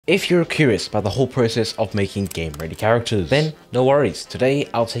If you're curious about the whole process of making game ready characters, then no worries. Today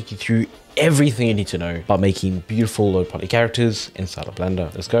I'll take you through everything you need to know about making beautiful low poly characters inside of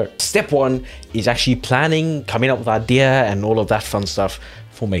Blender. Let's go. Step one is actually planning, coming up with idea and all of that fun stuff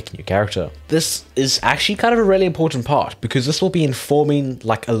for making your character. This is actually kind of a really important part because this will be informing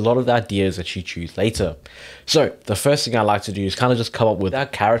like a lot of the ideas that you choose later. So the first thing I like to do is kind of just come up with a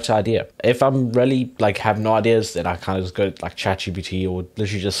character idea. If I'm really like have no ideas, then I kind of just go to like ChatGPT or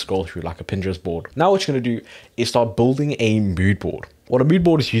literally just scroll through like a Pinterest board. Now what you're going to do is start building a mood board. What a mood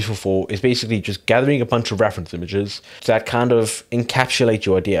board is useful for is basically just gathering a bunch of reference images that kind of encapsulate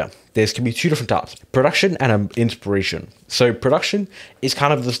your idea. There's can be two different types, production and inspiration. So production is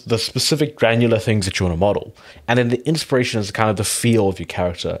kind of the specific granular things that you want to model. And then the inspiration is kind of the feel of your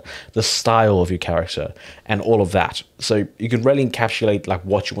character, the style of your character, and all of that. So you can really encapsulate like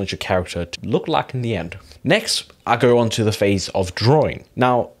what you want your character to look like in the end. Next, I go on to the phase of drawing.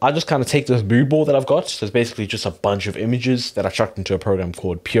 Now, I just kind of take this mood board that I've got. So it's basically just a bunch of images that I chucked into a program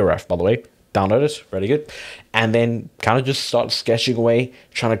called PureRef, by the way. Download it, really good. And then kind of just start sketching away,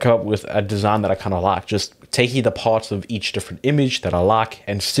 trying to come up with a design that I kind of like. Just taking the parts of each different image that I like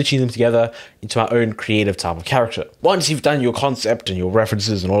and stitching them together into my own creative type of character. Once you've done your concept and your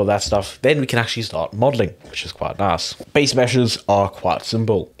references and all of that stuff, then we can actually start modeling, which is quite nice. Base meshes are quite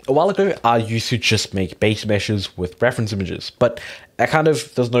simple. A while ago, I used to just make base meshes with reference images, but I kind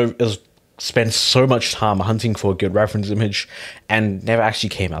of, spent so much time hunting for a good reference image and never actually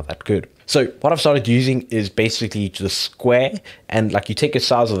came out that good. So what I've started using is basically just square, and like you take the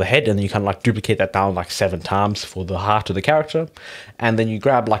size of the head and you kind of like duplicate that down like 7 times for the heart of the character. And then you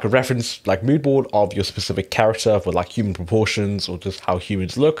grab like a reference like mood board of your specific character for like human proportions or just how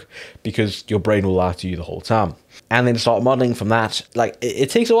humans look, because your brain will lie to you the whole time. And then start modeling from that. Like it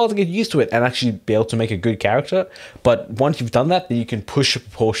takes a while to get used to it and actually be able to make a good character. But once you've done that, then you can push your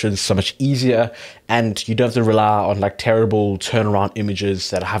proportions so much easier, and you don't have to rely on like terrible turnaround images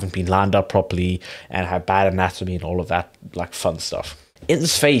that haven't been lined up properly and have bad anatomy and all of that like fun stuff. In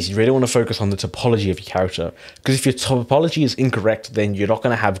this phase, you really want to focus on the topology of your character, because if your topology is incorrect, then you're not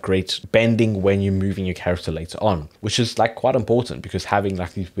going to have great bending when you're moving your character later on, which is like quite important, because having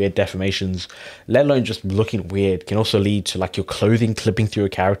like these weird deformations, let alone just looking weird, can also lead to like your clothing clipping through your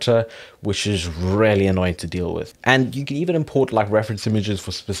character, which is really annoying to deal with. And you can even import like reference images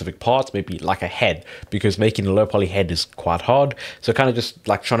for specific parts, maybe like a head, because making a low poly head is quite hard. So kind of just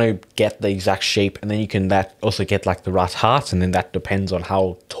like trying to get the exact shape, and then you can also get like the right heart, and then that depends on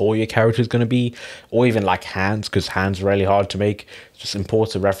how tall your character is going to be, or even like hands, because hands are really hard to make. Just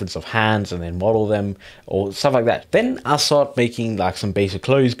import a reference of hands and then model them or stuff like that. Then I'll start making like some basic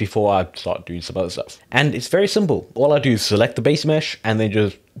clothes before I start doing some other stuff. And it's very simple. All I do is select the base mesh and then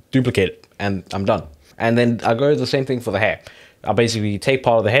just duplicate it, and I'm done. And then I go the same thing for the hair. I basically take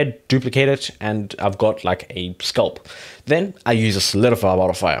part of the head, duplicate it, and I've got like a sculpt. Then I use a solidify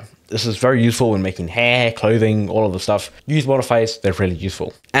modifier. This is very useful when making hair, clothing, all of the stuff. Use modifiers, they're really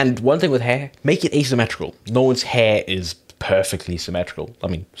useful. And one thing with hair, make it asymmetrical. No one's hair is perfectly symmetrical. I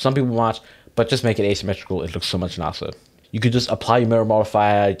mean, some people might, but just make it asymmetrical. It looks so much nicer. You could just apply your mirror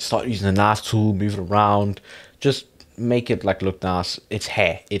modifier, start using the knife tool, move it around, just make it like look nice. It's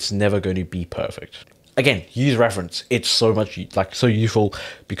hair. It's never going to be perfect. Again, use reference. It's so much like so useful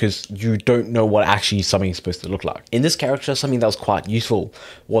because you don't know what actually something is supposed to look like. In this character, something that was quite useful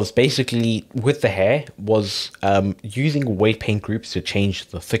was basically with the hair was using weight paint groups to change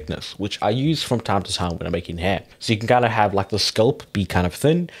the thickness, which I use from time to time when I'm making hair. So you can kind of have like the scalp be kind of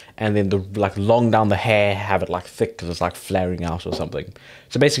thin, and then the like long down the hair have it like thick because it's like flaring out or something.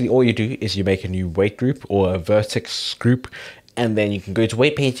 So basically all you do is you make a new weight group or a vertex group, and then you can go to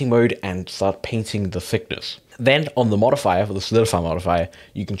weight painting mode and start painting the thickness. Then on the modifier, for the solidify modifier,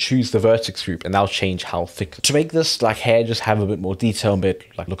 you can choose the vertex group and that'll change how thick. To make this like hair just have a bit more detail,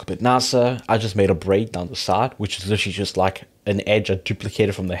 look a bit nicer, I just made a braid down the side, which is literally just like an edge I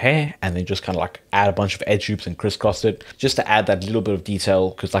duplicated from the hair, and then just kind of like add a bunch of edge loops and crisscross it just to add that little bit of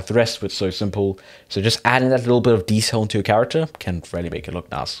detail, because like the rest of it's so simple. So just adding that little bit of detail into your character can really make it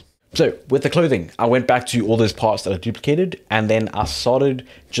look nice. So with the clothing, I went back to all those parts that I duplicated, and then I started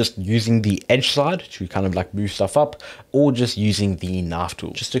just using the edge side to kind of like move stuff up, or just using the knife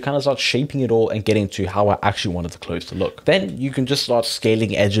tool just to kind of start shaping it all and getting to how I actually wanted the clothes to look. Then you can just start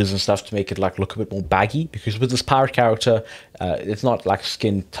scaling edges and stuff to make it like look a bit more baggy, because with this pirate character, It's not like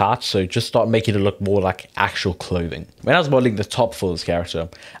skin tight, so just start making it look more like actual clothing. When I was modeling the top for this character,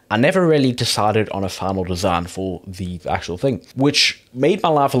 I never really decided on a final design for the actual thing, which made my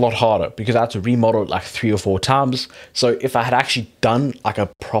life a lot harder because I had to remodel it like 3 or 4 times. So if I had actually done like a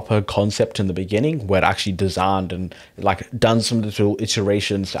proper concept in the beginning, where I actually designed and like done some little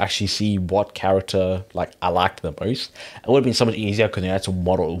iterations to actually see what character like I liked the most, it would have been so much easier because I had to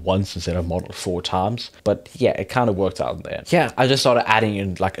model it once instead of model it 4 times. But yeah, it kind of worked out in there. Yeah, I just started adding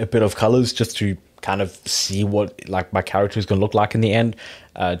in like a bit of colors just to kind of see what like my character is going to look like in the end.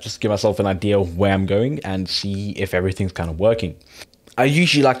 Just give myself an idea of where I'm going and see if everything's kind of working. I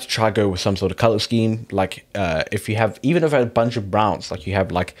usually like to try to go with some sort of color scheme, like if you have, even if I have a bunch of browns, like you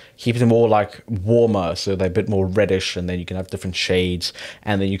have like, keep them all like warmer so they're a bit more reddish, and then you can have different shades,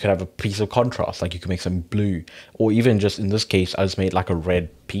 and then you could have a piece of contrast, like you can make some blue, or even just in this case I just made like a red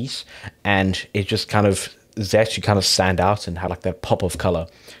piece, and it just kind of, they actually kind of stand out and have like that pop of color.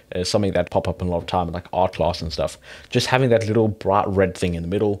 Something that pop up in a lot of time in like art class and stuff. Just having that little bright red thing in the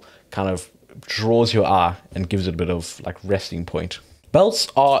middle kind of draws your eye and gives it a bit of like resting point. Belts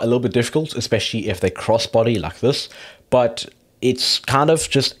are a little bit difficult, especially if they crossbody like this, but it's kind of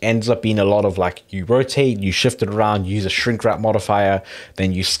just ends up being a lot of like, you rotate, you shift it around, use a shrink wrap modifier,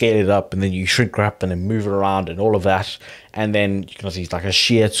 then you scale it up, and then you shrink wrap and then move it around and all of that. And then you can also use like a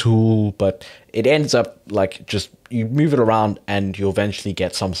shear tool, but it ends up like just, you move it around and you eventually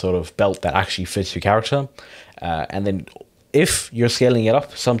get some sort of belt that actually fits your character. And then if you're scaling it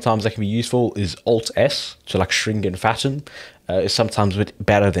up, sometimes that can be useful is Alt S to like shrink and fatten. Is sometimes a bit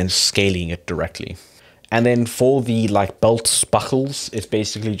better than scaling it directly. And then for the like belt buckles, it's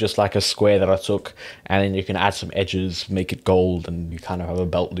basically just like a square that I took, and then you can add some edges, make it gold, and you kind of have a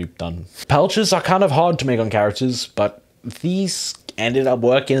belt loop done. Pouches are kind of hard to make on characters, but these ended up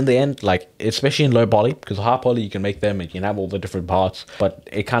working in the end, like especially in low poly, because high poly you can make them and you can have all the different parts, but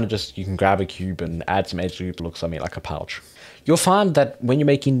it kind of just, you can grab a cube and add some edge loop, look something like a pouch. You'll find that when you're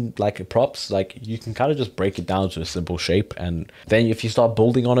making like props, like you can kind of just break it down to a simple shape, and then if you start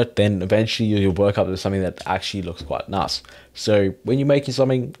building on it, then eventually you'll work up to something that actually looks quite nice. So when you're making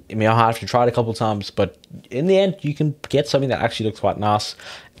something, it may have to try it a couple of times, but in the end you can get something that actually looks quite nice.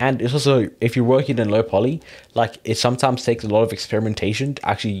 And it's also, if you're working in low poly, like it sometimes takes a lot of experimentation to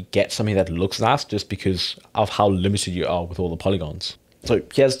actually get something that looks nice, just because of how limited you are with all the polygons. So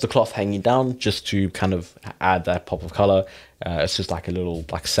here's the cloth hanging down just to kind of add that pop of color. It's just like a little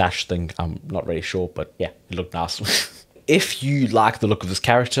like sash thing. I'm not really sure, but yeah, it looked nice. If you like the look of this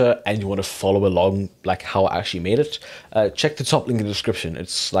character and you want to follow along like how I actually made it, check the top link in the description.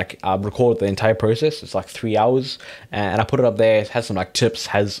 It's like I recorded the entire process. It's like 3 hours, and I put it up there. It has some like tips,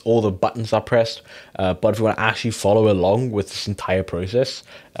 has all the buttons I pressed. But if you want to actually follow along with this entire process,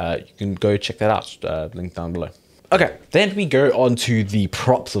 you can go check that out. Link down below. Okay, then we go on to the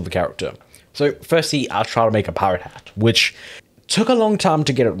props of the character. So firstly, I'll try to make a pirate hat, which took a long time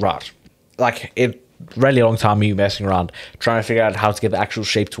to get it right. Like, it really a long time me messing around, trying to figure out how to get the actual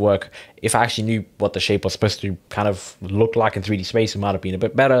shape to work. If I actually knew what the shape was supposed to kind of look like in 3D space, it might have been a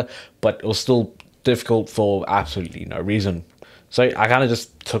bit better, but it was still difficult for absolutely no reason. So I kind of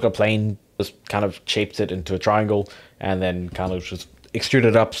just took a plane, just kind of shaped it into a triangle, and then kind of just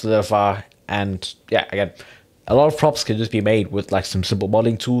extruded it up, solidify, and yeah, again, a lot of props can just be made with like some simple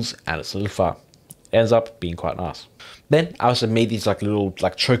modeling tools, and it's solidify. Ends up being quite nice. Then I also made these like little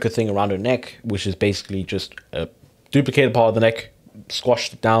like choker thing around her neck, which is basically just a duplicated part of the neck,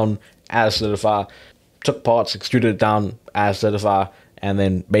 squashed it down as solidify, took parts, extruded it down as solidify, and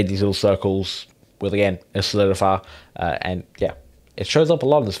then made these little circles with again a solidify, and yeah. It shows up a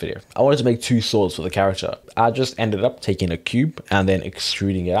lot in this video. I wanted to make 2 swords for the character. I just ended up taking a cube and then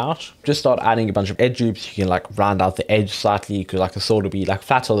extruding it out. Just start adding a bunch of edge loops. You can like round out the edge slightly, because like the sword will be like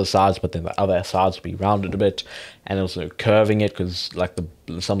flat on the sides, but then the other sides will be rounded a bit. And also curving it, because like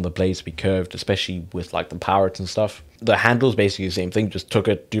some of the blades will be curved, especially with like the pirates and stuff. The handle is basically the same thing. Just took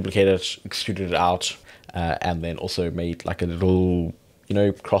it, duplicated it, extruded it out, and then also made like a little, you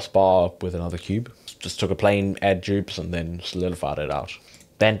know, crossbar with another cube. Just took a plain edge loops and then solidified it out.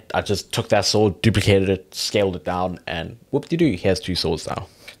 Then I just took that sword, duplicated it, scaled it down, and whoop-de-doo, here's 2 swords now.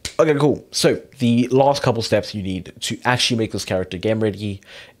 Okay, cool. So the last couple steps you need to actually make this character game ready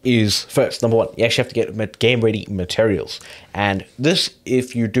is, first, number 1, you actually have to get game ready materials. And this,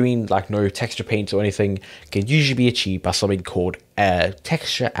 if you're doing like no texture paints or anything, can usually be achieved by something called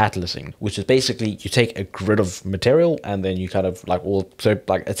texture atlasing, which is basically you take a grid of material and then you kind of like so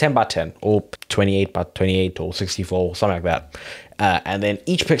like a 10 by 10 or 28 by 28 or 64, something like that. And then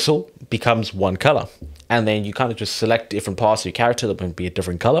each pixel becomes one color. and then you kind of just select different parts of your character that can be a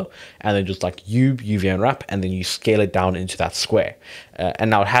different color, and then just like UV unwrap, and then you scale it down into that square.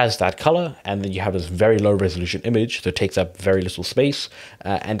 And now it has that color, and then you have this very low resolution image that takes up very little space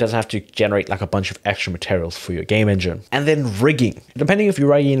and doesn't have to generate like a bunch of extra materials for your game engine. And then rigging. Depending if you're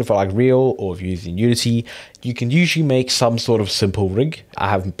rigging for like Real or if you're using Unity, you can usually make some sort of simple rig. I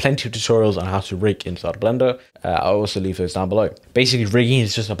have plenty of tutorials on how to rig inside Blender. I'll also leave those down below. Basically, rigging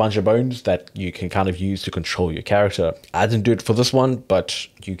is just a bunch of bones that you can kind of use to control your character. I didn't do it for this one, but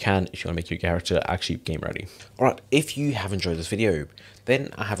you can if you want to make your character actually game ready. Alright, if you have enjoyed this video,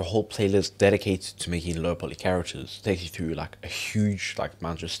 then I have a whole playlist dedicated to making low poly characters. It takes you through like a huge like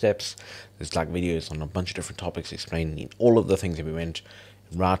amount of steps. There's like videos on a bunch of different topics explaining all of the things that we went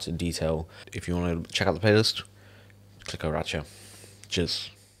right in detail. If you want to check out the playlist, click over right here. Cheers.